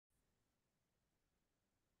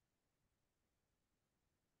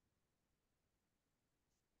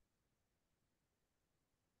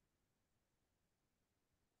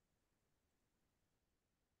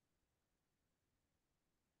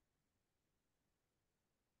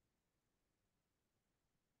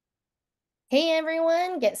Hey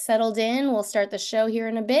everyone, get settled in. We'll start the show here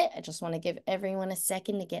in a bit. I just want to give everyone a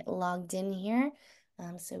second to get logged in here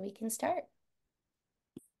so we can start.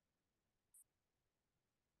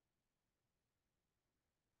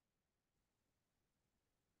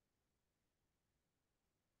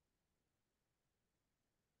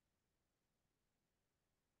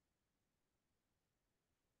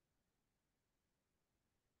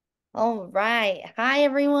 All right. Hi,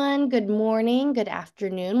 everyone. Good morning, good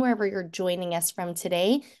afternoon, wherever you're joining us from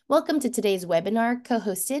today. Welcome to today's webinar,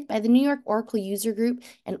 co-hosted by the New York Oracle User Group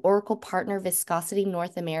and Oracle Partner Viscosity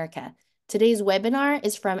North America. Today's webinar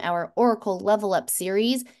is from our Oracle Level Up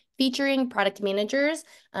series, featuring product managers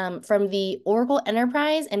from the Oracle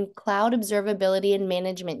Enterprise and Cloud Observability and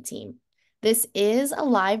Management team. This is a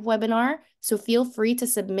live webinar, so feel free to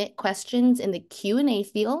submit questions in the Q&A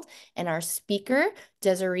field, and our speaker,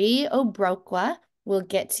 Desiree Abroka, will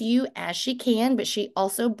get to you as she can, but she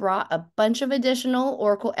also brought a bunch of additional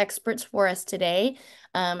Oracle experts for us today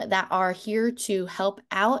that are here to help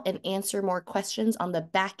out and answer more questions on the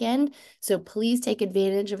back end. So please take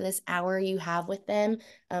advantage of this hour you have with them.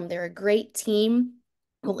 They're a great team.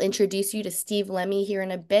 We'll introduce you to Steve Lemmy here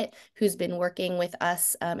in a bit, who's been working with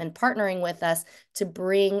us and partnering with us to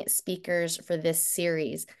bring speakers for this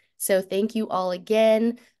series. So thank you all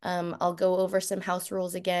again. I'll go over some house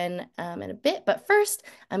rules again in a bit, but first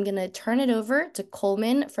I'm going to turn it over to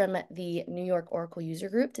Coleman from the New York Oracle User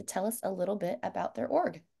Group to tell us a little bit about their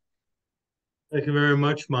org. Thank you very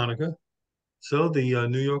much, Monica. So the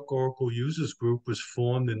New York Oracle Users Group was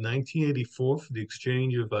formed in 1984 for the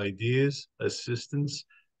exchange of ideas, assistance,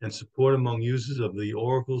 and support among users of the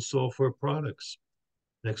Oracle software products.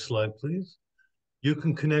 Next slide, please. You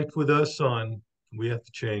can connect with us on, we have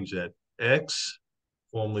to change that, X,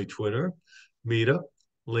 formerly Twitter, Meetup,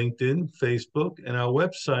 LinkedIn, Facebook, and our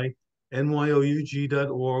website,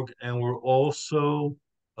 NYOUG.org. And we're also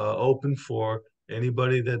open for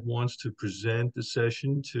anybody that wants to present the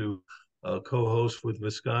session to co-host with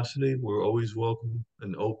Viscosity. We're always welcome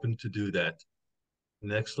and open to do that.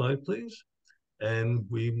 Next slide, please. And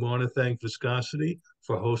we want to thank Viscosity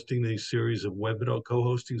for hosting these series of webinar,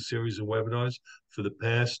 co-hosting series of webinars for the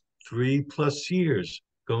past 3+ years,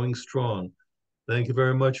 going strong. Thank you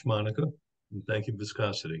very much, Monica, and thank you,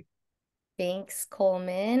 Viscosity. Thanks,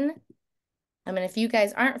 Coleman. And if you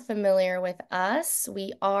guys aren't familiar with us,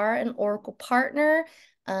 we are an Oracle partner,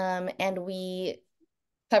 and we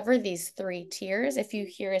cover these 3 tiers. If you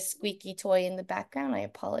hear a squeaky toy in the background, I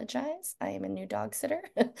apologize. I am a new dog sitter.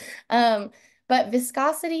 But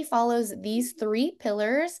Viscosity follows these 3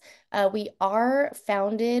 pillars. We are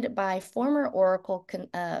founded by former Oracle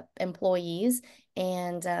employees.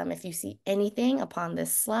 And if you see anything upon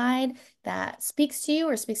this slide that speaks to you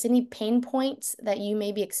or speaks to any pain points that you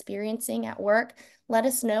may be experiencing at work, let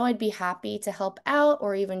us know. I'd be happy to help out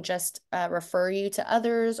or even just refer you to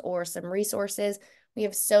others or some resources. We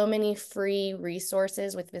have so many free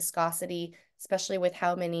resources with Viscosity, especially with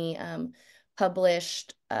how many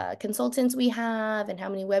published consultants we have and how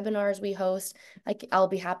many webinars we host. I'll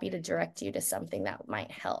be happy to direct you to something that might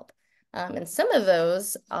help. And some of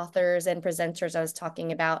those authors and presenters I was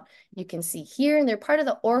talking about, you can see here, and they're part of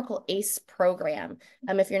the Oracle ACE program.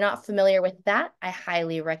 If you're not familiar with that, I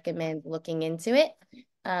highly recommend looking into it.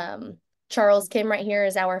 Charles Kim right here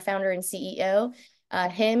is our founder and CEO.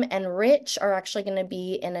 Him and Rich are actually going to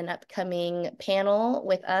be in an upcoming panel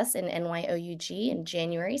with us in NYOUG in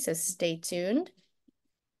January, so stay tuned.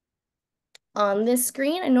 On this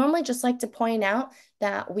screen, I normally just like to point out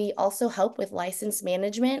that we also help with license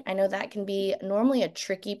management. I know that can be normally a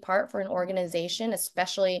tricky part for an organization,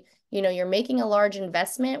 especially, you're making a large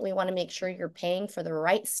investment. We want to make sure you're paying for the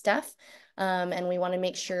right stuff. And we want to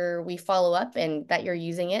make sure we follow up and that you're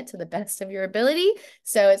using it to the best of your ability.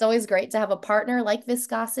 So it's always great to have a partner like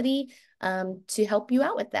Viscosity to help you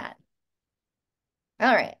out with that.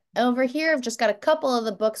 All right, over here, I've just got a couple of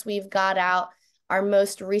the books we've got out. Our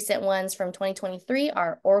most recent ones from 2023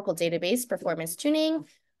 are Oracle Database Performance Tuning,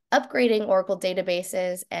 Upgrading Oracle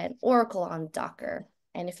Databases, and Oracle on Docker.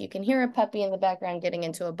 And if you can hear a puppy in the background getting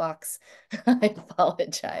into a box, I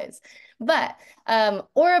apologize. But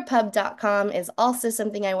orapub.com is also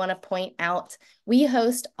something I want to point out. We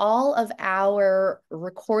host all of our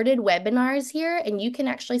recorded webinars here, and you can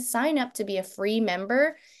actually sign up to be a free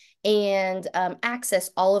member and access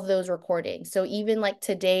all of those recordings. So even like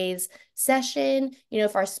today's session,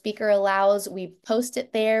 if our speaker allows, we post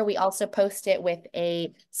it there. We also post it with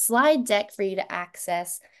a slide deck for you to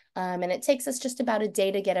access. And it takes us just about a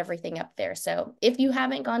day to get everything up there. So if you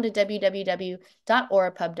haven't gone to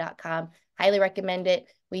www.orapub.com, highly recommend it.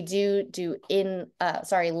 We do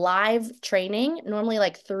live training, normally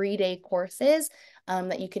like 3-day courses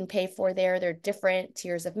that you can pay for there. There are different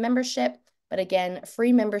tiers of membership, but again,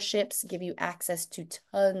 free memberships give you access to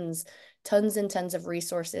tons and tons of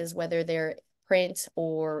resources, whether they're print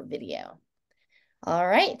or video. All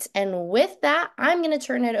right, and with that, I'm going to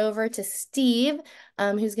turn it over to Steve,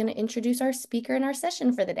 who's going to introduce our speaker in our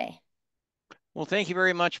session for the day. Well, thank you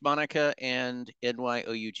very much, Monica and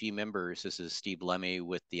NYOUG members. This is Steve Lemmy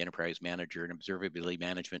with the Enterprise Manager and Observability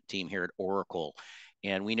Management team here at Oracle.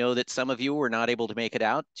 And we know that some of you were not able to make it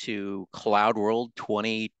out to Cloud World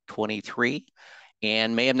 2023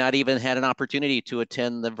 and may have not even had an opportunity to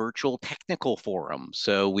attend the virtual technical forum.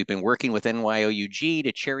 So we've been working with NYOUG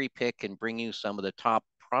to cherry pick and bring you some of the top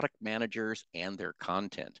product managers and their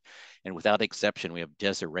content. And without exception, we have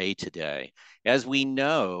Desiree today. As we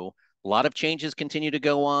know, a lot of changes continue to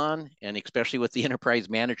go on, and especially with the Enterprise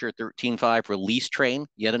Manager 13.5 release train,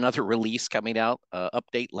 yet another release coming out,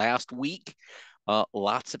 update last week.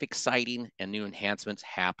 Lots of exciting and new enhancements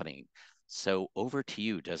happening. So over to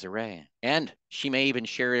you, Desiree. And she may even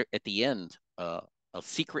share at the end a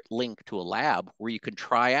secret link to a lab where you can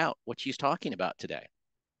try out what she's talking about today.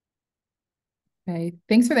 Okay,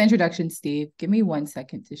 thanks for the introduction, Steve. Give me 1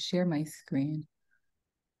 second to share my screen.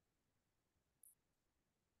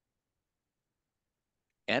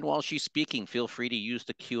 And while she's speaking, feel free to use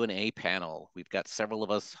the Q&A panel. We've got several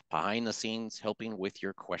of us behind the scenes helping with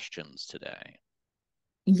your questions today.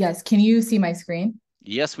 Yes, can you see my screen?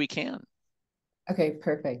 Yes, we can. Okay,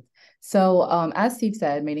 perfect. So as Steve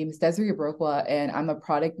said, my name is Desiree Abroka, and I'm a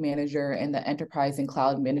product manager in the enterprise and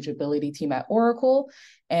cloud manageability team at Oracle.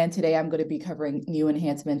 And today I'm going to be covering new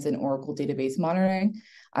enhancements in Oracle database monitoring.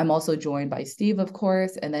 I'm also joined by Steve, of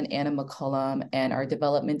course, and then Anna McCullum and our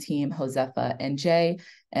development team, Josefa and Jay.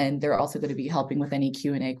 And they're also going to be helping with any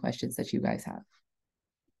Q&A questions that you guys have.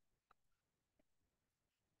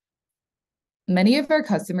 Many of our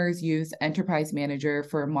customers use Enterprise Manager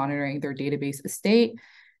for monitoring their database estate,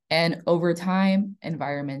 and over time,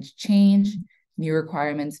 environments change, new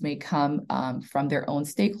requirements may come from their own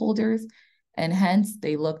stakeholders, and hence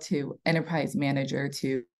they look to Enterprise Manager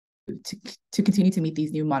to continue to meet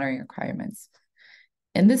these new monitoring requirements.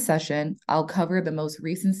 In this session, I'll cover the most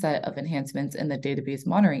recent set of enhancements in the database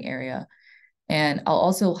monitoring area, and I'll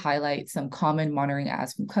also highlight some common monitoring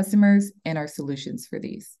asks from customers and our solutions for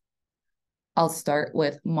these. I'll start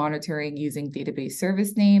with monitoring using database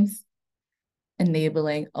service names,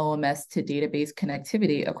 enabling OMS to database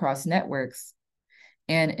connectivity across networks,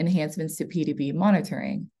 and enhancements to PDB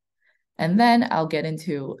monitoring. And then I'll get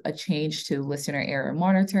into a change to listener error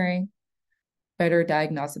monitoring, better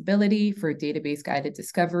diagnosability for database guided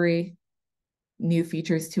discovery, new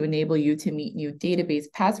features to enable you to meet new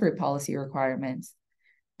database password policy requirements.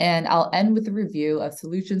 And I'll end with a review of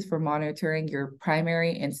solutions for monitoring your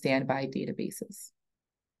primary and standby databases.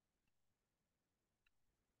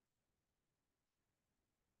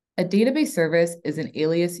 A database service is an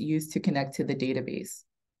alias used to connect to the database.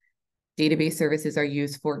 Database services are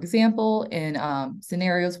used, for example, in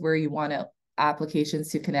scenarios where you want applications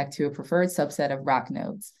to connect to a preferred subset of RAC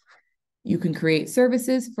nodes. You can create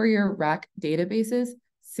services for your RAC databases,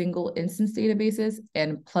 single instance databases,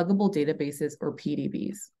 and pluggable databases or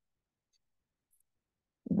PDBs.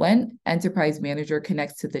 When Enterprise Manager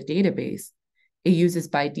connects to the database, it uses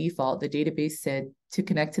by default the database SID to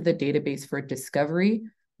connect to the database for discovery,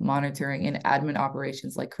 monitoring, and admin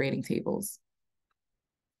operations like creating tables.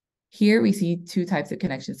 Here we see two types of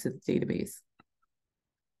connections to the database.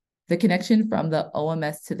 The connection from the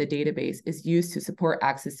OMS to the database is used to support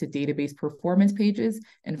access to database performance pages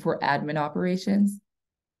and for admin operations.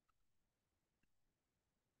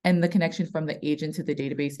 And the connection from the agent to the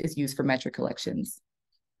database is used for metric collections.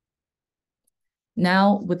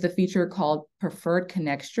 Now, with the feature called Preferred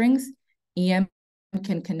Connect Strings, EM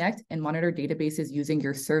can connect and monitor databases using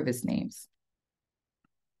your service names.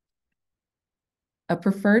 A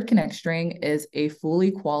preferred connect string is a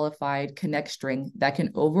fully qualified connect string that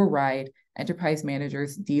can override Enterprise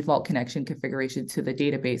Manager's default connection configuration to the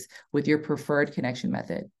database with your preferred connection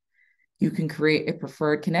method. You can create a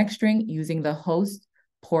preferred connect string using the host,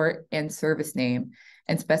 port, and service name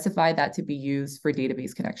and specify that to be used for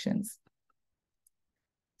database connections.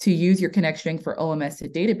 To use your connect string for OMS to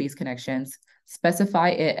database connections, specify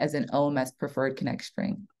it as an OMS preferred connect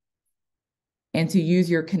string. And to use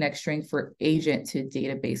your connect string for agent to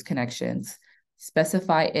database connections,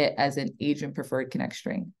 specify it as an agent preferred connect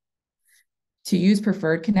string. To use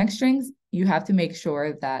preferred connect strings, you have to make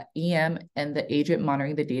sure that EM and the agent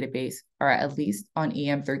monitoring the database are at least on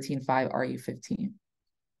EM 13.5 RU15.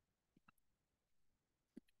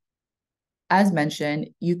 As mentioned,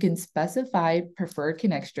 you can specify preferred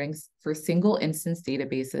connect strings for single instance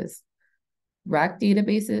databases, rack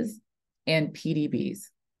databases, and PDBs.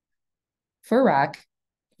 For rack,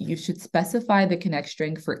 you should specify the connect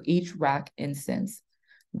string for each rack instance,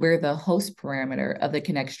 where the host parameter of the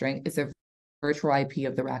connect string is a virtual IP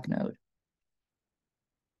of the rack node.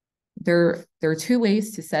 There are two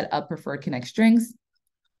ways to set up preferred connect strings.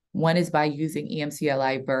 One is by using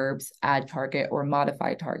EMCLI verbs, add target or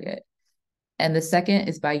modify target. And the second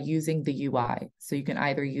is by using the UI. So you can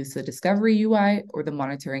either use the discovery UI or the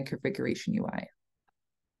monitoring configuration UI.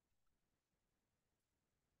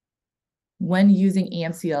 When using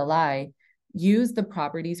EMCLI, use the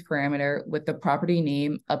properties parameter with the property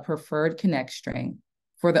name of preferred connect string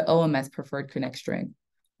for the OMS preferred connect string,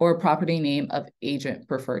 or property name of agent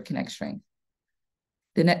preferred connect string.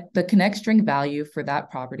 The connect string value for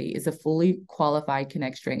that property is a fully qualified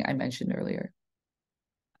connect string I mentioned earlier.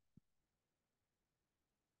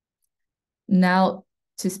 Now,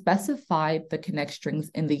 to specify the connect strings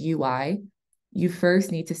in the UI, you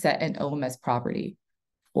first need to set an OMS property,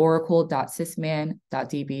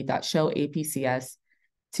 oracle.sysman.db.showAPCS,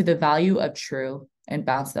 to the value of true and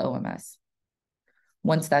bounce the OMS.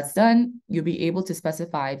 Once that's done, you'll be able to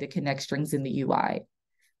specify the connect strings in the UI.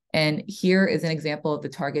 And here is an example of the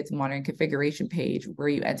target's monitoring configuration page where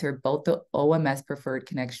you enter both the OMS preferred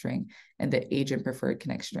connect string and the agent preferred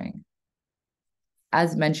connect string.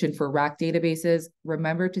 As mentioned for rack databases,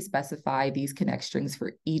 remember to specify these connect strings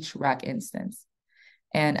for each rack instance.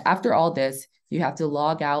 And after all this, you have to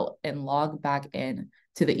log out and log back in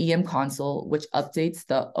to the EM console, which updates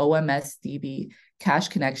the OMS DB cache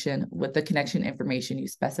connection with the connection information you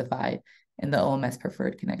specified in the OMS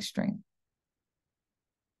preferred connect string.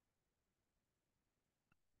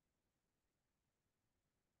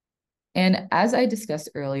 And as I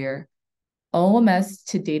discussed earlier, OMS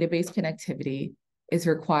to database connectivity is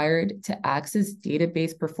required to access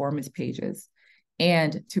database performance pages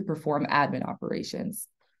and to perform admin operations.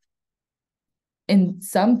 In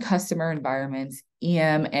some customer environments,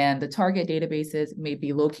 EM and the target databases may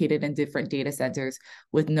be located in different data centers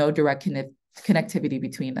with no direct connectivity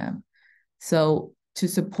between them. So to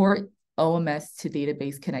support OMS to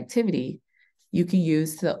database connectivity, you can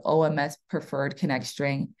use the OMS preferred connect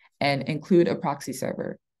string and include a proxy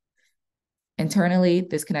server. Internally,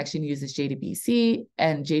 this connection uses JDBC,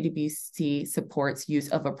 and JDBC supports use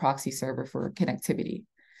of a proxy server for connectivity.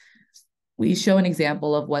 We show an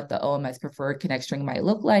example of what the OMS preferred connect string might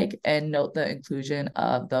look like, and note the inclusion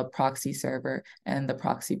of the proxy server and the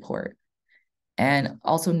proxy port. And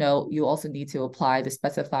also note, you also need to apply the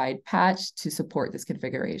specified patch to support this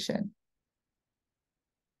configuration.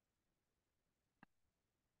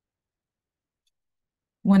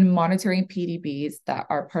 When monitoring PDBs that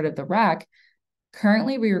are part of the rack,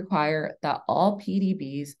 currently we require that all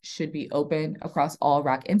PDBs should be open across all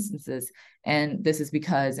rack instances. And this is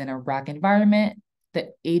because in a rack environment,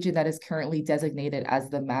 the agent that is currently designated as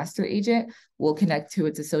the master agent will connect to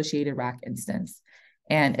its associated rack instance.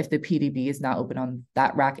 And if the PDB is not open on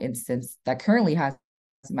that rack instance that currently has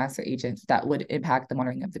a master agent, that would impact the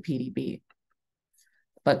monitoring of the PDB.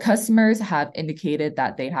 But customers have indicated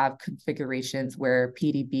that they have configurations where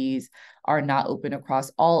PDBs are not open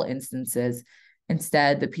across all instances.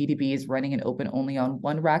 Instead, the PDB is running and open only on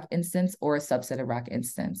one rack instance or a subset of rack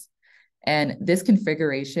instance. And this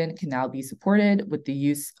configuration can now be supported with the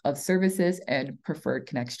use of services and preferred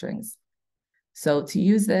connect strings. So to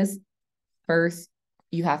use this, first,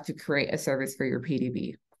 you have to create a service for your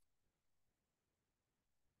PDB.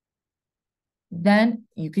 Then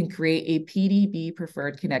you can create a PDB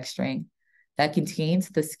preferred connect string that contains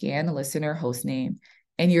the scan listener hostname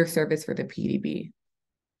and your service for the PDB.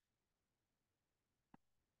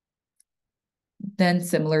 Then,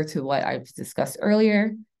 similar to what I've discussed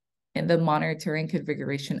earlier, in the monitoring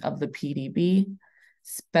configuration of the PDB,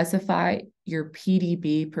 specify your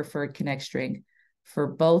PDB preferred connect string for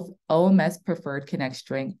both OMS preferred connect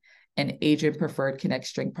string and agent preferred connect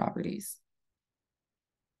string properties.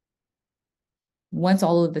 Once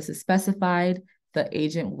all of this is specified, the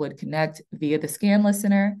agent would connect via the scan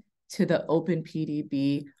listener to the open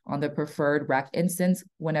PDB on the preferred rack instance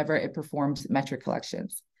whenever it performs metric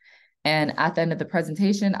collections. And at the end of the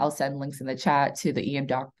presentation, I'll send links in the chat to the EM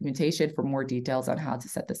documentation for more details on how to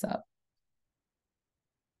set this up.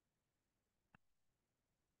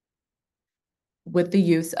 With the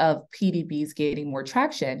use of PDBs gaining more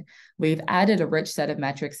traction, we've added a rich set of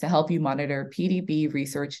metrics to help you monitor PDB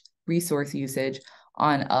resource usage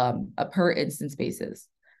on a per instance basis.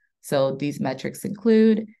 So these metrics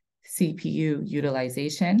include CPU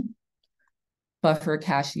utilization, buffer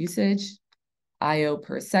cache usage, IO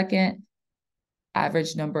per second,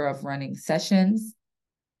 average number of running sessions,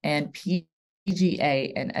 and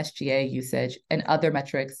PGA and SGA usage, and other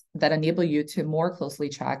metrics that enable you to more closely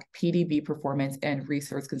track PDB performance and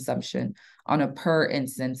resource consumption on a per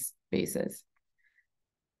instance basis.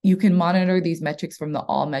 You can monitor these metrics from the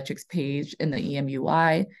All Metrics page in the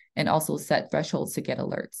EMUI and also set thresholds to get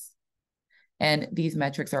alerts. And these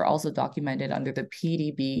metrics are also documented under the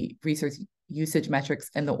PDB resource usage metrics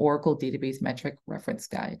and the Oracle Database Metric Reference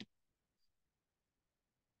Guide.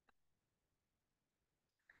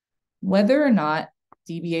 Whether or not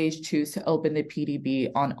DBAs choose to open the PDB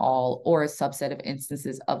on all or a subset of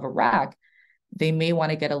instances of a rack, they may want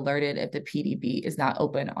to get alerted if the PDB is not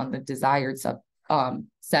open on the desired set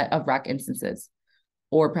of rack instances.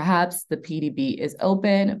 Or perhaps the PDB is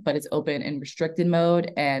open, but it's open in restricted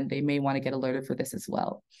mode, and they may want to get alerted for this as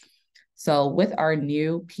well. So with our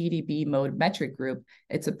new PDB mode metric group,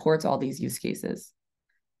 it supports all these use cases.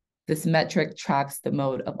 This metric tracks the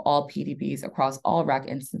mode of all PDBs across all rack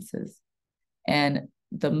instances. And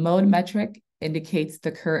the mode metric indicates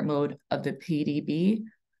the current mode of the PDB,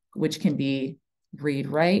 which can be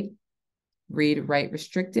read-write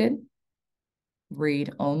restricted,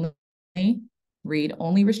 read-only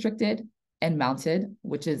restricted, and mounted,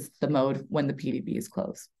 which is the mode when the PDB is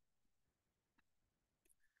closed.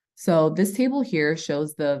 So this table here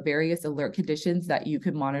shows the various alert conditions that you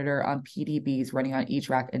could monitor on PDBs running on each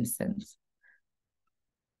rack instance.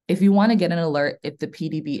 If you want to get an alert if the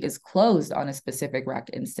PDB is closed on a specific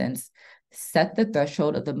rack instance, set the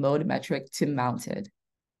threshold of the mode metric to mounted.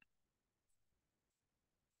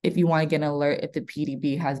 If you want to get an alert if the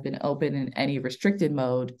PDB has been open in any restricted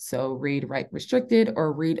mode, so read-write restricted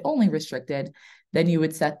or read-only restricted, then you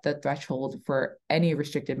would set the threshold for any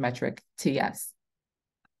restricted metric to yes.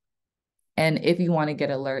 And if you want to get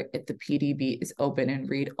alert if the PDB is open in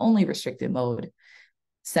read-only restricted mode,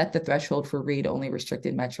 set the threshold for read-only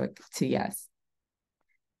restricted metric to yes.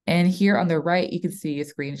 And here on the right, you can see a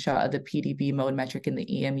screenshot of the PDB mode metric in the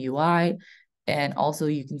EMUI. And also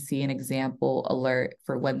you can see an example alert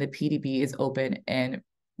for when the PDB is open in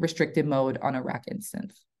restricted mode on a rack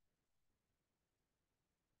instance.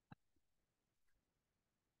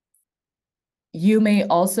 You may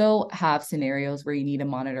also have scenarios where you need to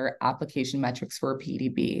monitor application metrics for a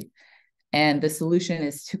PDB. And the solution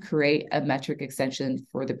is to create a metric extension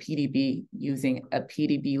for the PDB using a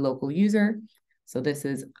PDB local user. So this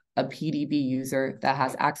is a PDB user that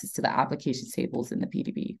has access to the application tables in the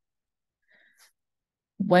PDB.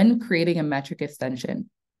 When creating a metric extension,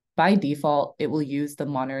 by default, it will use the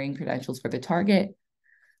monitoring credentials for the target.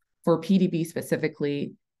 For PDB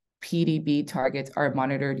specifically, PDB targets are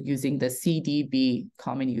monitored using the CDB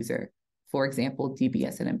common user, for example,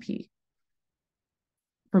 DBSNMP.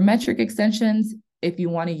 For metric extensions, if you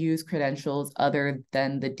want to use credentials other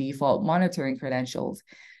than the default monitoring credentials,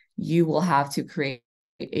 you will have to create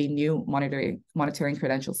a new monitoring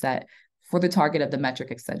credential set for the target of the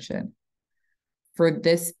metric extension. For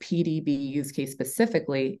this PDB use case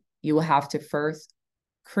specifically, you will have to first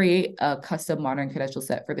create a custom monitoring credential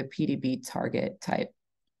set for the PDB target type.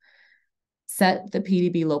 Set the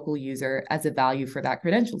PDB local user as a value for that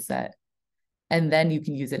credential set, and then you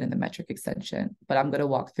can use it in the metric extension. But I'm going to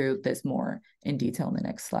walk through this more in detail in the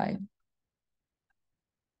next slide.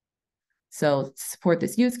 So to support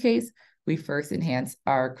this use case, we first enhance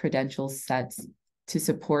our credential sets to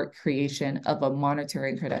support creation of a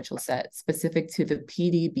monitoring credential set specific to the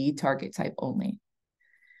PDB target type only.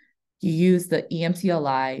 You use the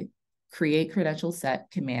EMCLI create credential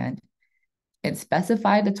set command and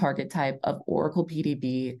specify the target type of Oracle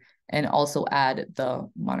PDB and also add the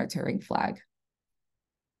monitoring flag.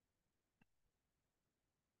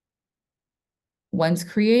 Once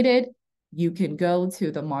created, you can go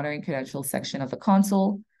to the monitoring credentials section of the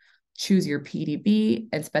console, choose your PDB,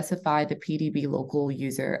 and specify the PDB local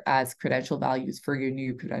user as credential values for your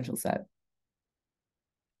new credential set.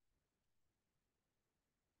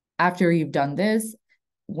 After you've done this,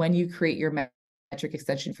 when you create your metric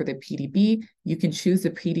extension for the PDB, you can choose the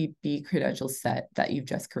PDB credential set that you've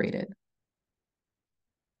just created.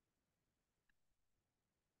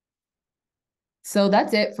 So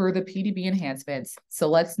that's it for the PDB enhancements. So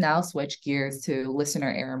let's now switch gears to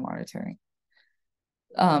listener error monitoring.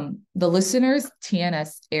 The listener's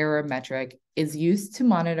TNS error metric is used to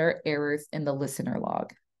monitor errors in the listener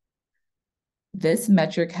log. This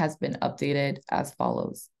metric has been updated as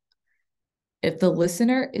follows. If the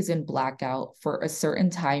listener is in blackout for a certain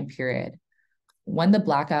time period, when the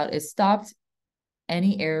blackout is stopped,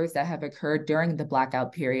 any errors that have occurred during the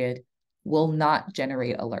blackout period will not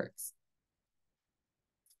generate alerts.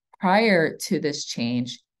 Prior to this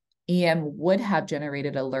change, EM would have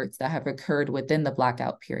generated alerts that have occurred within the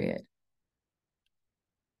blackout period.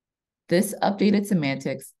 This updated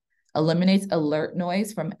semantics eliminates alert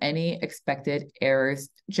noise from any expected errors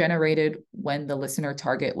generated when the listener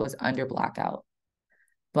target was under blackout.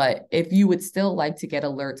 But if you would still like to get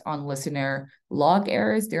alerts on listener log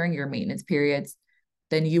errors during your maintenance periods,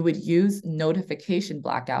 then you would use notification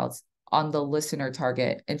blackouts on the listener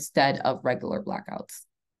target instead of regular blackouts.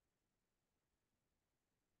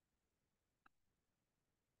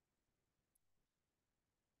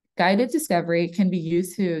 Guided discovery can be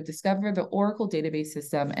used to discover the Oracle database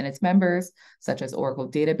system and its members, such as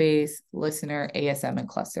Oracle Database, Listener, ASM, and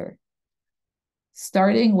Cluster.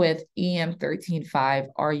 Starting with EM 13.5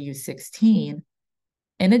 RU16,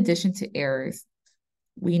 in addition to errors,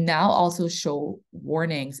 we now also show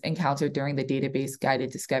warnings encountered during the database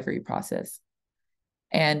guided discovery process.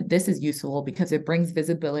 And this is useful because it brings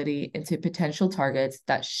visibility into potential targets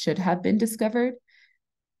that should have been discovered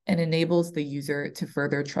and enables the user to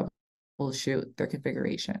further troubleshoot their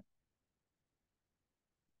configuration.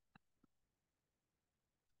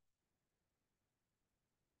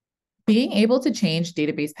 Being able to change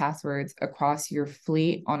database passwords across your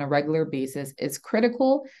fleet on a regular basis is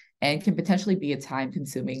critical and can potentially be a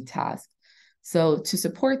time-consuming task. So to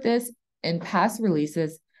support this, in past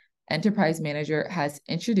releases, Enterprise Manager has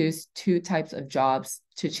introduced two types of jobs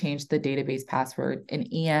to change the database password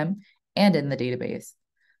in EM and in the database.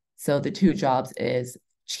 So the two jobs is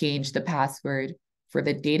change the password for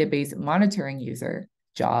the database monitoring user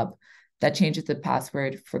job that changes the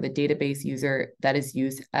password for the database user that is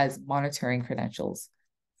used as monitoring credentials,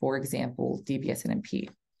 for example, DBS and MP.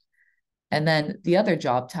 And then the other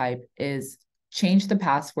job type is change the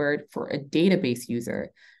password for a database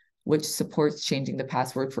user, which supports changing the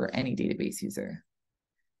password for any database user.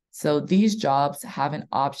 So these jobs have an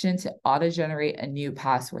option to auto-generate a new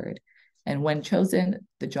password. And when chosen,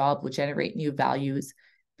 the job will generate new values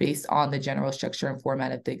based on the general structure and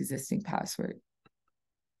format of the existing password.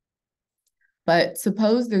 But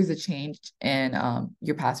suppose there's a change in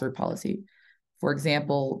your password policy. For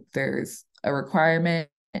example, there's a requirement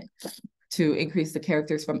to increase the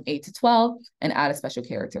characters from 8 to 12 and add a special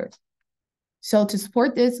character. So to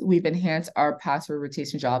support this, we've enhanced our password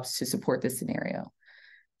rotation jobs to support this scenario.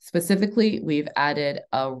 Specifically, we've added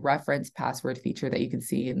a reference password feature that you can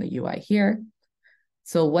see in the UI here.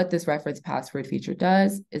 So what this reference password feature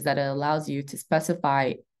does is that it allows you to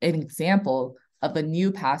specify an example of a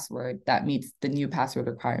new password that meets the new password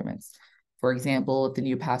requirements. For example, if the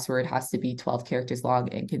new password has to be 12 characters long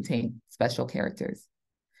and contain special characters.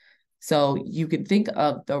 So you can think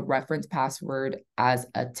of the reference password as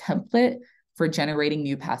a template for generating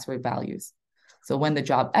new password values. So when the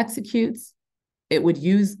job executes, it would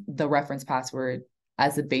use the reference password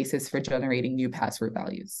as a basis for generating new password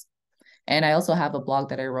values. And I also have a blog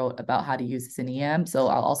that I wrote about how to use this in EM. So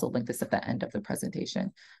I'll also link this at the end of the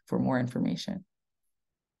presentation for more information.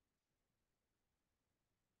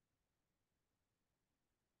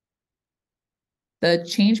 The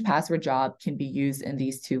change password job can be used in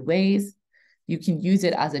these two ways. You can use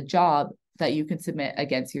it as a job that you can submit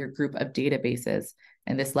against your group of databases.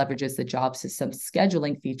 And this leverages the job system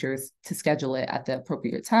scheduling features to schedule it at the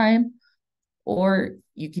appropriate time. Or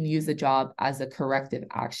you can use the job as a corrective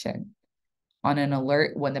action on an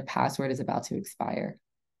alert when the password is about to expire.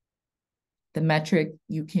 The metric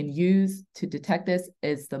you can use to detect this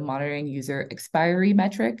is the monitoring user expiry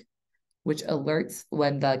metric, which alerts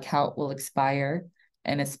when the account will expire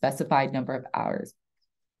in a specified number of hours.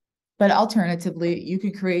 But alternatively, you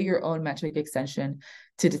can create your own metric extension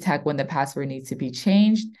to detect when the password needs to be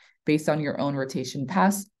changed based on your own rotation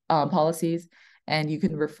policies. And you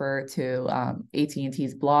can refer to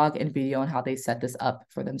AT&T's blog and video on how they set this up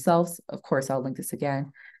for themselves. Of course, I'll link this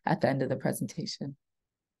again at the end of the presentation.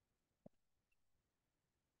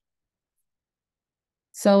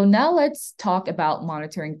 So now let's talk about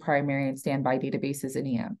monitoring primary and standby databases in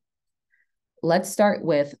EM. Let's start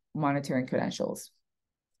with monitoring credentials.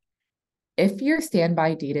 If your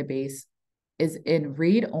standby database is in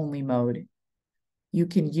read-only mode, you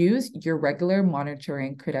can use your regular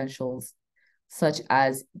monitoring credentials, such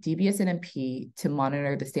as DBS and MP, to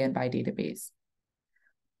monitor the standby database.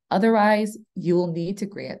 Otherwise, you will need to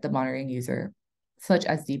grant the monitoring user, such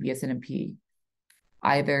as DBS and MP,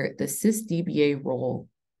 either the sysdba role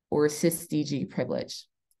or sysdg privilege.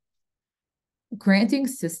 Granting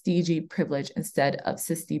sysdg privilege instead of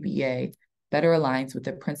sysdba better aligns with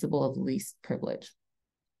the principle of least privilege.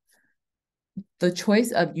 The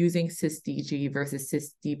choice of using sysdg versus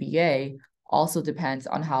sysdba also depends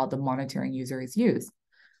on how the monitoring user is used.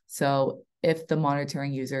 So if the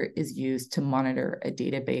monitoring user is used to monitor a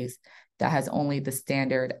database that has only the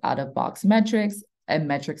standard out-of-box metrics and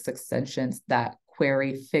metrics extensions that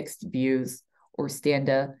query fixed views or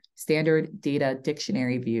standard data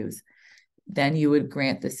dictionary views, then you would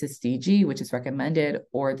grant the SysDG, which is recommended,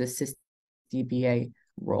 or the SysDBA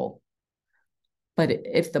role. But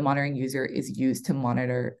if the monitoring user is used to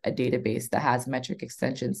monitor a database that has metric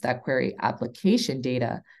extensions that query application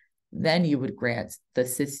data, then you would grant the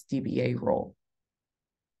SysDBA role.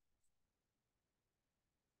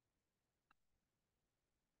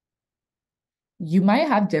 You might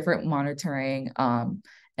have different monitoring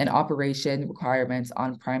and operation requirements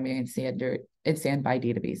on primary and standby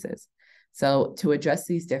databases. So to address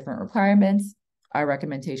these different requirements, our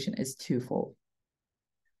recommendation is twofold.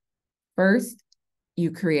 First,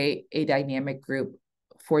 you create a dynamic group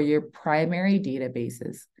for your primary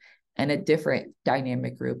databases and a different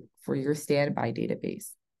dynamic group for your standby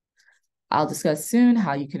database. I'll discuss soon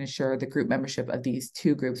how you can ensure the group membership of these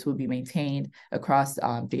two groups will be maintained across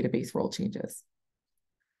database role changes.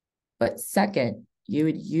 But second, you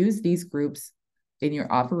would use these groups in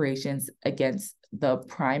your operations against the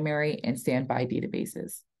primary and standby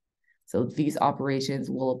databases. So these operations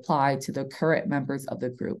will apply to the current members of the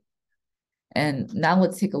group. And now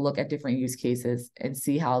let's take a look at different use cases and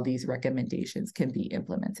see how these recommendations can be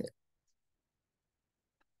implemented.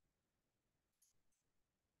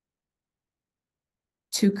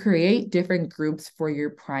 To create different groups for your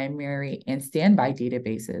primary and standby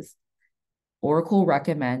databases, Oracle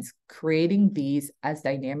recommends creating these as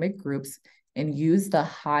dynamic groups and use the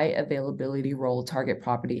high availability role target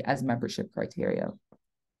property as membership criteria.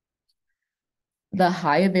 The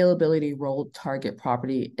high availability role target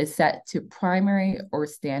property is set to primary or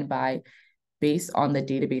standby based on the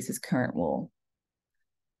database's current role.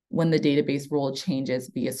 When the database role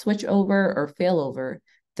changes via switchover or failover,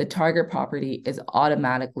 the target property is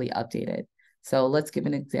automatically updated. So let's give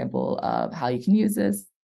an example of how you can use this.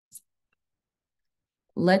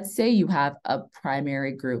 Let's say you have a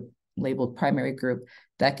primary group, labeled primary group,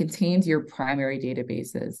 that contains your primary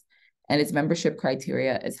databases, and its membership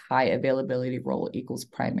criteria is high availability role equals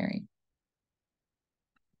primary.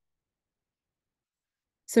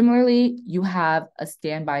 Similarly, you have a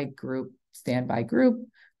standby group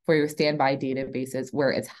for your standby databases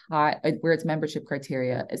where its membership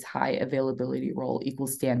criteria is high availability role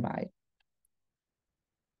equals standby.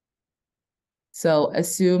 So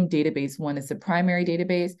assume database 1 is the primary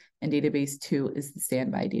database and database 2 is the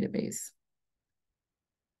standby database.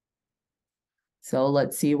 So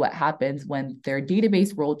let's see what happens when their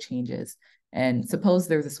database role changes. And suppose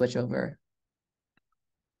there's a switchover.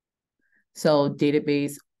 So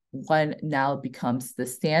database 1 now becomes the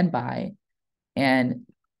standby and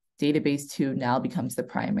database 2 now becomes the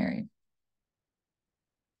primary.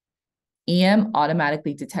 EM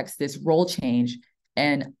automatically detects this role change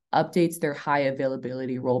and updates their high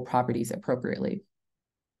availability role properties appropriately.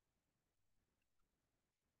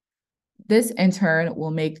 This in turn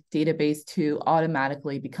will make database 2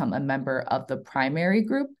 automatically become a member of the primary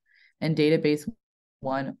group, and database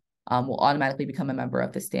 1 will automatically become a member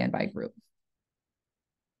of the standby group.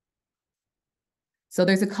 So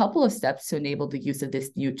there's a couple of steps to enable the use of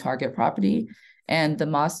this new target property, and the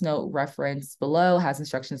Moss note reference below has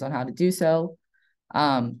instructions on how to do so.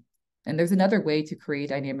 And there's another way to create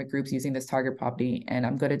dynamic groups using this target property, and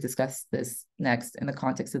I'm going to discuss this next in the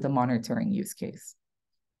context of the monitoring use case.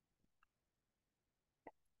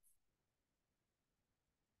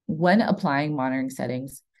 When applying monitoring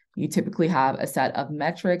settings, you typically have a set of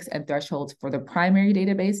metrics and thresholds for the primary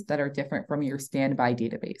database that are different from your standby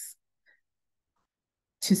database.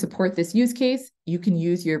 To support this use case, you can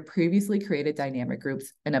use your previously created dynamic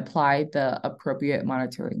groups and apply the appropriate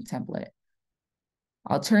monitoring template.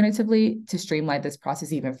 Alternatively, to streamline this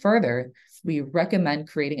process even further, we recommend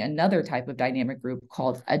creating another type of dynamic group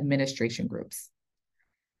called administration groups.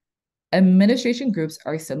 Administration groups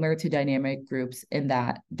are similar to dynamic groups in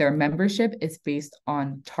that their membership is based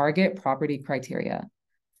on target property criteria.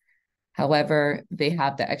 However, they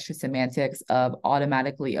have the extra semantics of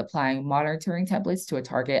automatically applying monitoring templates to a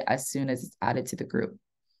target as soon as it's added to the group.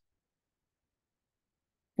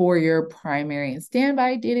 For your primary and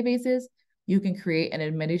standby databases, you can create an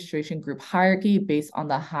administration group hierarchy based on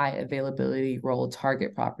the high availability role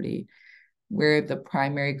target property, where the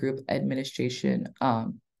primary group administration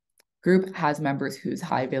group has members whose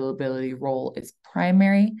high availability role is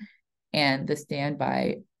primary, and the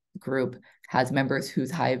standby group has members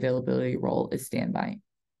whose high availability role is standby.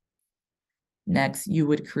 Next, you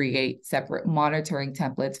would create separate monitoring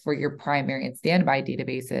templates for your primary and standby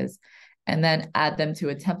databases and then add them to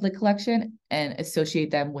a template collection and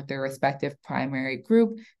associate them with their respective primary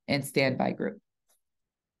group and standby group.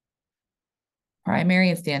 Primary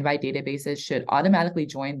and standby databases should automatically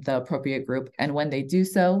join the appropriate group, and when they do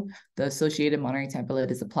so, the associated monitoring template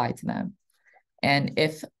is applied to them. And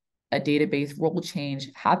if a database role change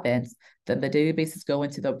happens, then the databases go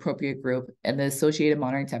into the appropriate group and the associated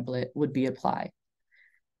monitoring template would be applied.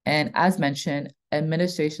 And as mentioned,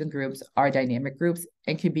 administration groups are dynamic groups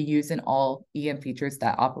and can be used in all EM features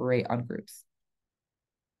that operate on groups.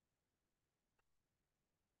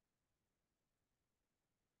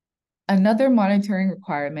 Another monitoring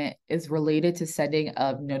requirement is related to sending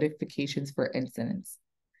of notifications for incidents.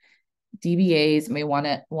 DBAs may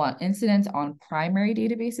want incidents on primary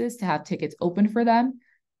databases to have tickets open for them,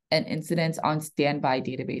 and incidents on standby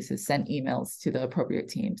databases send emails to the appropriate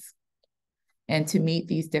teams. And to meet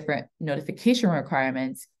these different notification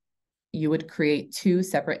requirements, you would create two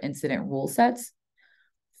separate incident rule sets.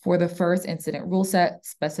 For the first incident rule set,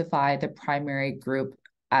 specify the primary group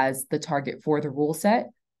as the target for the rule set,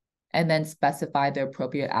 and then specify the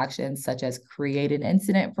appropriate actions such as create an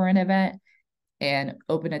incident for an event and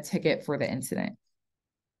open a ticket for the incident.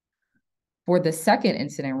 For the second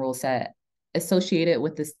incident rule set, associate it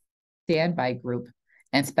with the standby group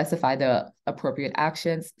and specify the appropriate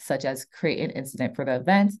actions such as create an incident for the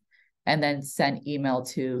event and then send email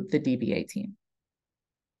to the DBA team.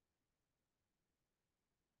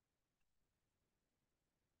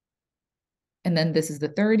 And then this is the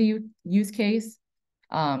third use case.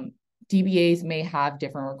 DBAs may have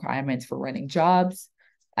different requirements for running jobs.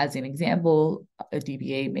 As an example, a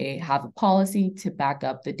DBA may have a policy to back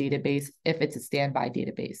up the database if it's a standby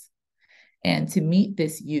database. And to meet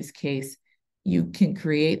this use case, you can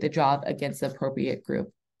create the job against the appropriate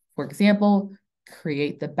group. For example,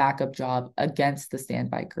 create the backup job against the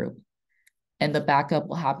standby group. And the backup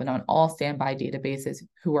will happen on all standby databases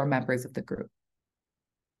who are members of the group.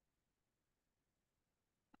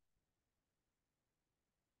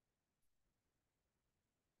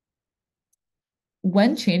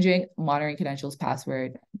 When changing monitoring credentials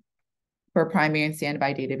password for primary and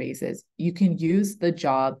standby databases, you can use the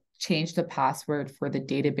job change the password for the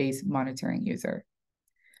database monitoring user.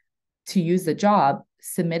 To use the job,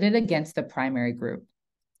 submit it against the primary group.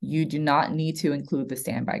 You do not need to include the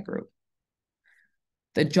standby group.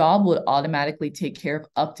 The job would automatically take care of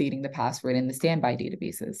updating the password in the standby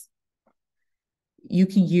databases. You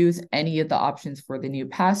can use any of the options for the new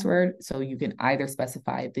password, so you can either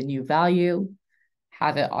specify the new value,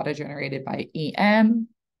 have it auto-generated by EM,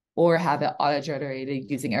 or have it auto-generated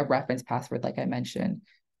using a reference password, like I mentioned,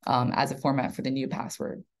 as a format for the new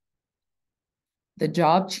password. The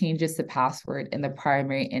job changes the password in the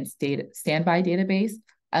primary and standby database,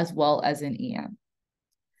 as well as in EM.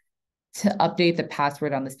 To update the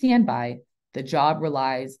password on the standby, the job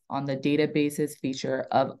relies on the database's feature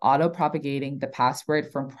of auto-propagating the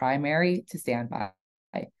password from primary to standby.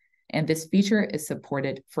 And this feature is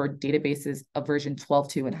supported for databases of version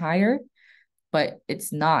 12.2 and higher, but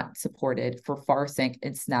it's not supported for FARSync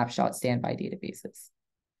and snapshot standby databases.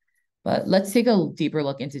 But let's take a deeper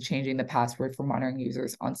look into changing the password for monitoring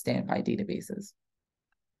users on standby databases.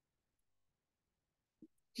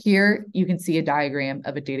 Here, you can see a diagram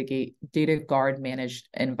of a data guard managed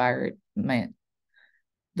environment.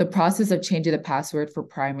 The process of changing the password for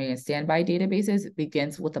primary and standby databases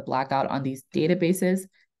begins with a blackout on these databases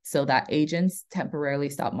so that agents temporarily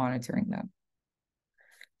stop monitoring them.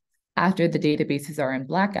 After the databases are in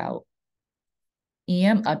blackout,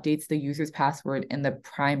 EM updates the user's password in the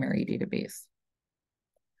primary database.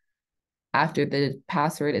 After the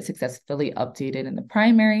password is successfully updated in the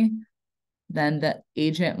primary, then the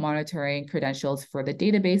agent monitoring credentials for the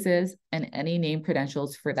databases and any name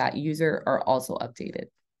credentials for that user are also updated.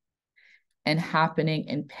 And happening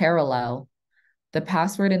in parallel, the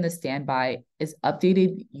password in the standby is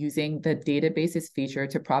updated using the database's feature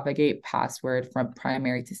to propagate password from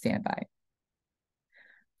primary to standby.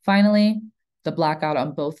 Finally, the blackout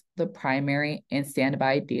on both the primary and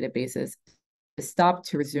standby databases is stopped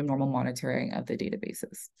to resume normal monitoring of the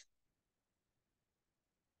databases.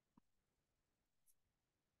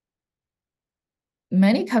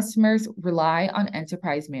 Many customers rely on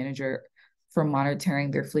Enterprise Manager for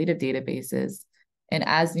monitoring their fleet of databases. And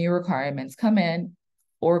as new requirements come in,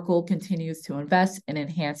 Oracle continues to invest and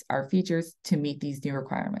enhance our features to meet these new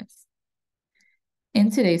requirements. In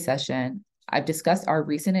today's session, I've discussed our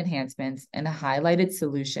recent enhancements and highlighted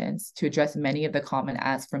solutions to address many of the common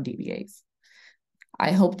asks from DBAs.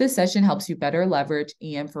 I hope this session helps you better leverage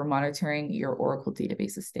EM for monitoring your Oracle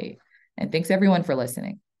database estate. And thanks everyone for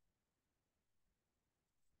listening.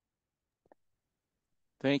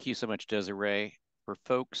 Thank you so much, Desiree. For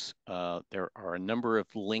folks, there are a number of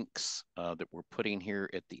links that we're putting here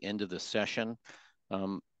at the end of the session.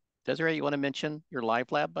 Desiree, you want to mention your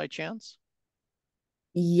live lab by chance?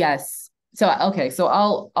 Yes. So, okay. So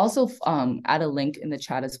I'll also add a link in the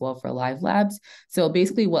chat as well for Live Labs. So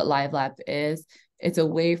basically what Live Lab is, it's a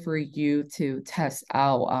way for you to test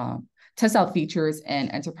out features in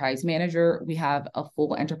Enterprise Manager. We have a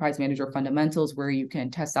full Enterprise Manager fundamentals where you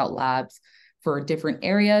can test out labs for different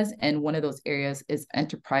areas. And one of those areas is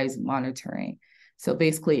enterprise monitoring. So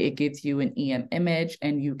basically it gives you an EM image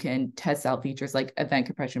and you can test out features like event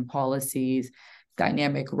compression policies,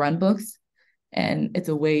 dynamic runbooks. And it's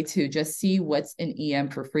a way to just see what's in EM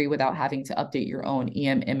for free without having to update your own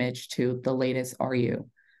EM image to the latest RU.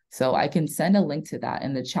 So I can send a link to that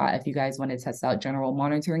in the chat if you guys want to test out general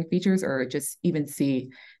monitoring features or just even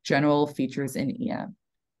see general features in EM.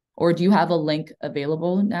 Or do you have a link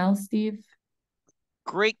available now, Steve?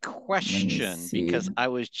 Great question, because I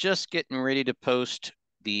was just getting ready to post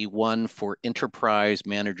the one for Enterprise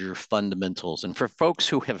Manager Fundamentals. And for folks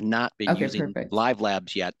who have not been using Live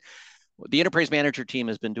Labs yet, the Enterprise Manager team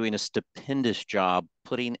has been doing a stupendous job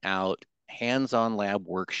putting out hands-on lab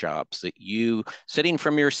workshops that you, sitting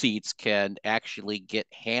from your seats, can actually get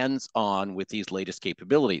hands-on with these latest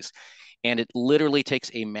capabilities. And it literally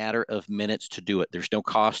takes a matter of minutes to do it. There's no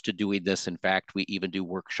cost to doing this. In fact, we even do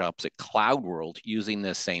workshops at Cloud World using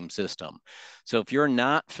this same system. So if you're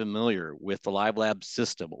not familiar with the Live Lab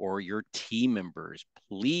system or your team members,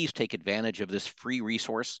 please take advantage of this free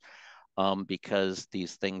resource because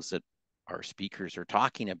these things that our speakers are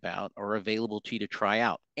talking about are available to you to try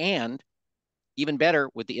out. And even better,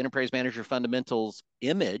 with the Enterprise Manager Fundamentals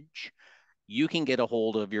image, you can get a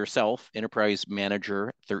hold of yourself, Enterprise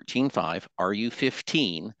Manager 13.5,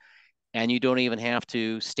 RU15, and you don't even have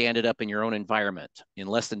to stand it up in your own environment. In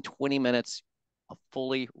less than 20 minutes, a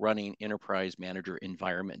fully running Enterprise Manager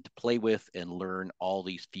environment to play with and learn all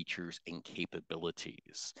these features and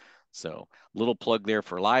capabilities. So little plug there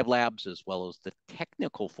for Live Labs as well as the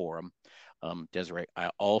technical forum. Desiree, I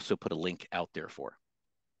also put a link out there for.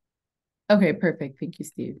 Okay, perfect. Thank you,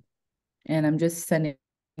 Steve. And I'm just sending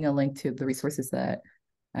a link to the resources that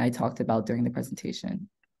I talked about during the presentation.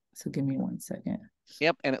 So give me 1 second.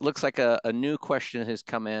 Yep, and it looks like a new question has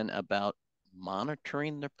come in about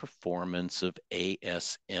monitoring the performance of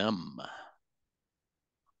ASM.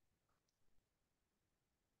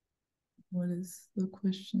 What is the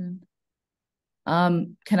question?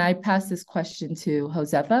 Can I pass this question to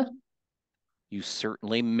Josefa? You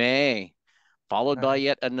certainly may. Followed by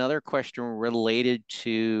yet another question related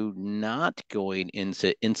to not going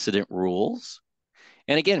into incident rules.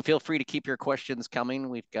 And again, feel free to keep your questions coming.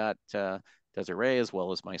 We've got Desiree as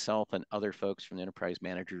well as myself and other folks from the Enterprise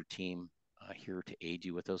Manager team here to aid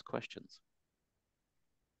you with those questions.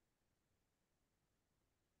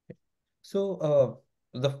 So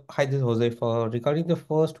hi, this is Josefa. Regarding the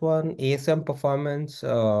first one, ASM performance,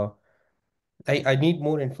 I need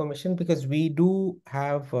more information because we do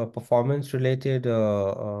have performance related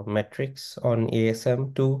metrics on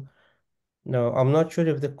ASM too. Now, I'm not sure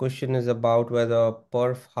if the question is about whether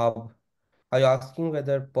perf hub, are you asking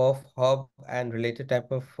whether perf hub and related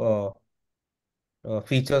type of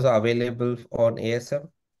features are available on ASM?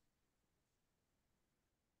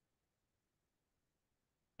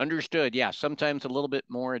 Understood. Yeah, sometimes a little bit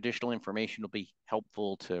more additional information will be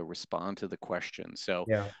helpful to respond to the question. So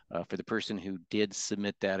for the person who did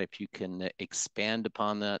submit that, if you can expand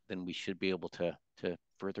upon that, then we should be able to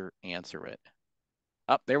further answer it.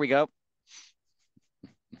 Oh, there we go.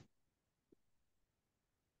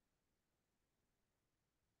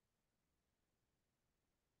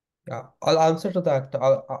 Yeah, I'll answer to that.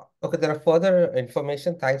 Okay, there are further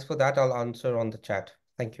information. Thanks for that. I'll answer on the chat.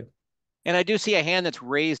 Thank you. And I do see a hand that's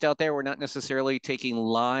raised out there. We're not necessarily taking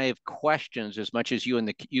live questions as much as using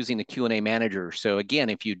the Q&A manager. So again,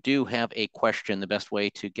 if you do have a question, the best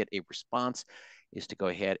way to get a response is to go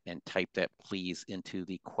ahead and type that please into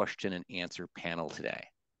the question and answer panel today.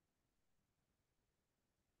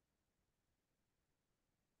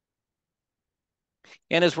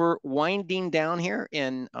 And as we're winding down here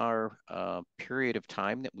in our period of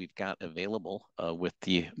time that we've got available with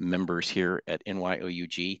the members here at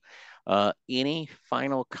NYOUG, any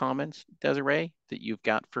final comments, Desiree, that you've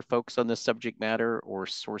got for folks on this subject matter or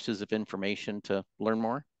sources of information to learn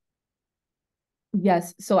more?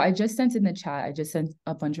 Yes, so I just sent in the chat, I just sent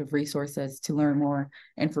a bunch of resources to learn more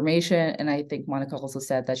information. And I think Monica also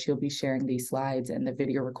said that she'll be sharing these slides and the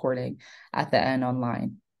video recording at the end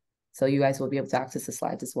online. So you guys will be able to access the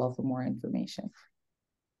slides as well for more information.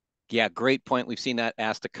 Yeah, great point. We've seen that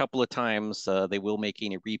asked a couple of times. They will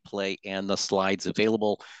making a replay and the slides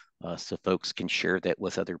available so folks can share that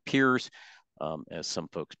with other peers, as some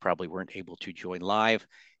folks probably weren't able to join live.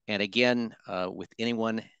 And again, with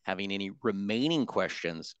anyone having any remaining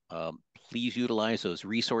questions, please utilize those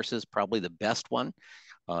resources. Probably the best one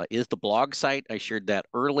is the blog site. I shared that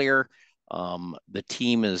earlier. The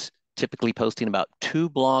team is typically posting about 2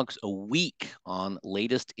 blogs a week on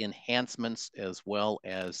latest enhancements as well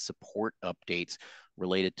as support updates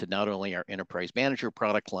related to not only our Enterprise Manager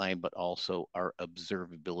product line, but also our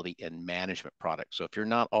observability and management product. So if you're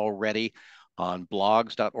not already on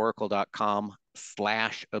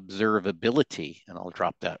blogs.oracle.com/observability, and I'll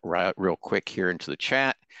drop that real quick here into the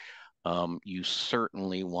chat, you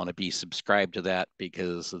certainly want to be subscribed to that,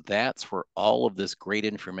 because that's where all of this great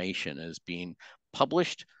information is being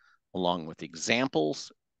published, along with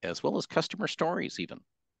examples as well as customer stories even.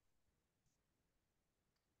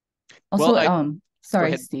 Also, Well,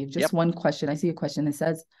 sorry, Steve, just Yep. one question. I see a question that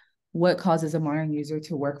says, what causes a monitoring user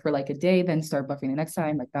to work for like a day, then start buffering the next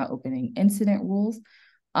time, like not opening incident rules?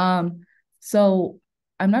 So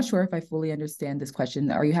I'm not sure if I fully understand this question.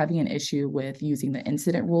 Are you having an issue with using the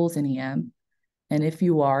incident rules in EM? And if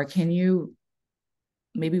you are,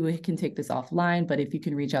 maybe we can take this offline, but if you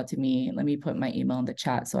can reach out to me, let me put my email in the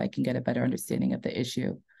chat so I can get a better understanding of the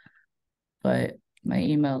issue. But my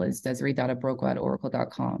email is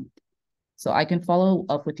desiree.abroka@oracle.com. So I can follow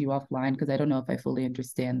up with you offline, because I don't know if I fully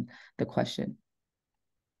understand the question.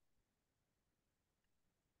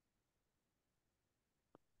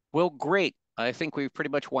 Well, great. I think we've pretty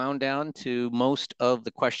much wound down to most of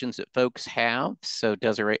the questions that folks have. So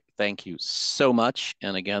Desiree, thank you so much.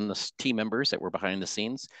 And again, the team members that were behind the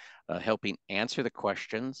scenes helping answer the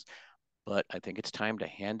questions. But I think it's time to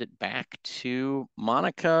hand it back to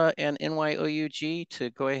Monica and NYOUG to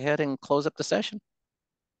go ahead and close up the session.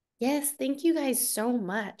 Yes, thank you guys so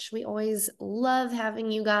much. We always love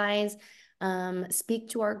having you guys speak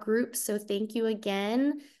to our group. So thank you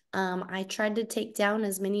again. I tried to take down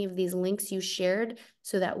as many of these links you shared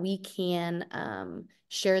so that we can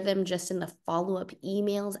share them just in the follow-up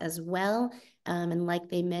emails as well. And like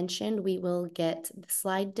they mentioned, we will get the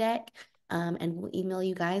slide deck and we'll email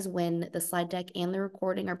you guys when the slide deck and the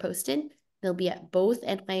recording are posted. They'll be at both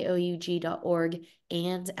nyoug.org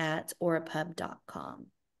and at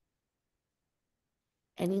orapub.com.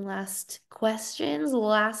 Any last questions?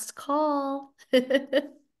 Last call.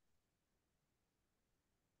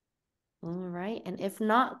 All right. And if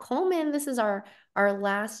not, Coleman, this is our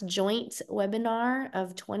last joint webinar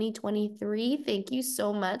of 2023. Thank you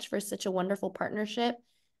so much for such a wonderful partnership.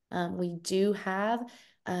 We do have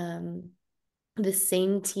the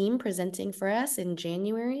same team presenting for us in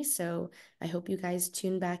January. So I hope you guys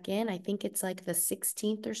tune back in. I think it's like the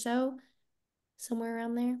 16th or so, somewhere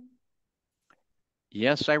around there.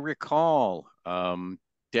 Yes, I recall.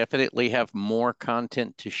 Definitely have more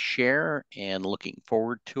content to share and looking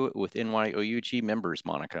forward to it with NYOUG members,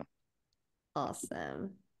 Monica.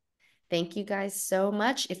 Awesome. Thank you guys so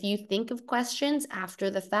much. If you think of questions after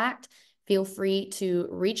the fact, feel free to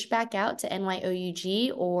reach back out to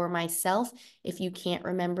NYOUG or myself if you can't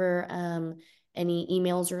remember any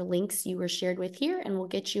emails or links you were shared with here, and we'll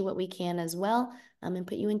get you what we can as well and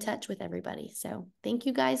put you in touch with everybody. So thank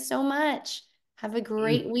you guys so much. Have a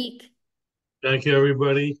great week. Thank you,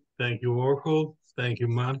 everybody. Thank you, Oracle. Thank you,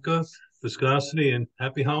 Monica, Viscosity, and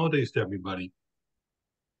happy holidays to everybody.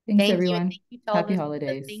 Thanks, Thank everyone. You. Thank you to all Happy the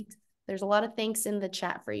holidays. thanks. There's a lot of thanks in the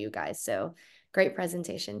chat for you guys. So great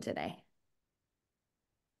presentation today.